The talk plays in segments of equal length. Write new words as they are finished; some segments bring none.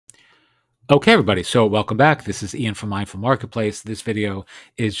Okay, everybody. So, welcome back. This is Ian from Mindful Marketplace. This video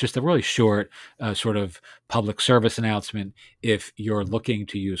is just a really short, sort of public service announcement. If you're looking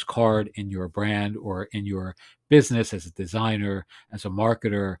to use CARRD in your brand or in your business as a designer, as a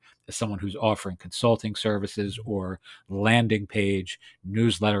marketer, as someone who's offering consulting services or landing page,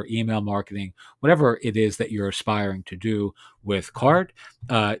 newsletter, email marketing, whatever it is that you're aspiring to do with CARRD,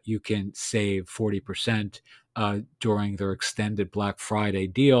 you can save 40% during their extended Black Friday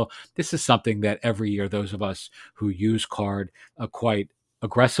deal. This is something that every year those of us who use CARRD quite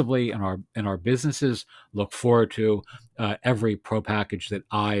aggressively in our businesses look forward to. Every pro package that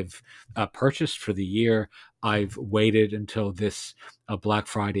I've purchased for the year, I've waited until this Black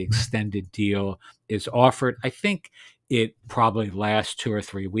Friday extended deal is offered. I think it probably lasts 2 or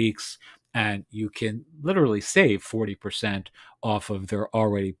 3 weeks, and you can literally save 40% off of their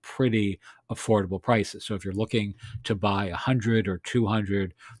already pretty affordable prices. So if you're looking to buy 100 or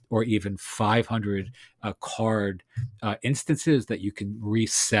 200 or even 500 CARRD instances that you can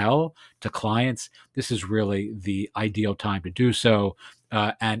resell to clients, this is really the ideal time to do so.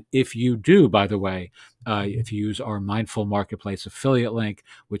 And if you do, by the way, if you use our Mindful Marketplace affiliate link,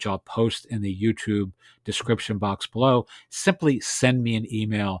 which I'll post in the YouTube description box below, simply send me an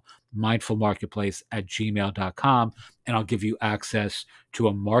email, mindfulmarketplace@gmail.com, and I'll give you access to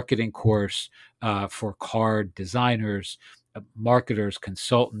a marketing course for CARRD designers, marketers,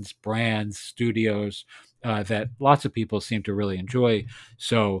 consultants, brands, studios that lots of people seem to really enjoy.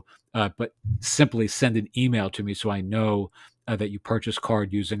 So, but simply send an email to me so I know that you purchase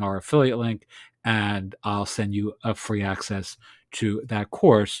CARRD using our affiliate link, and I'll send you a free access to that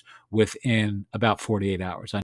course within about 48 hours.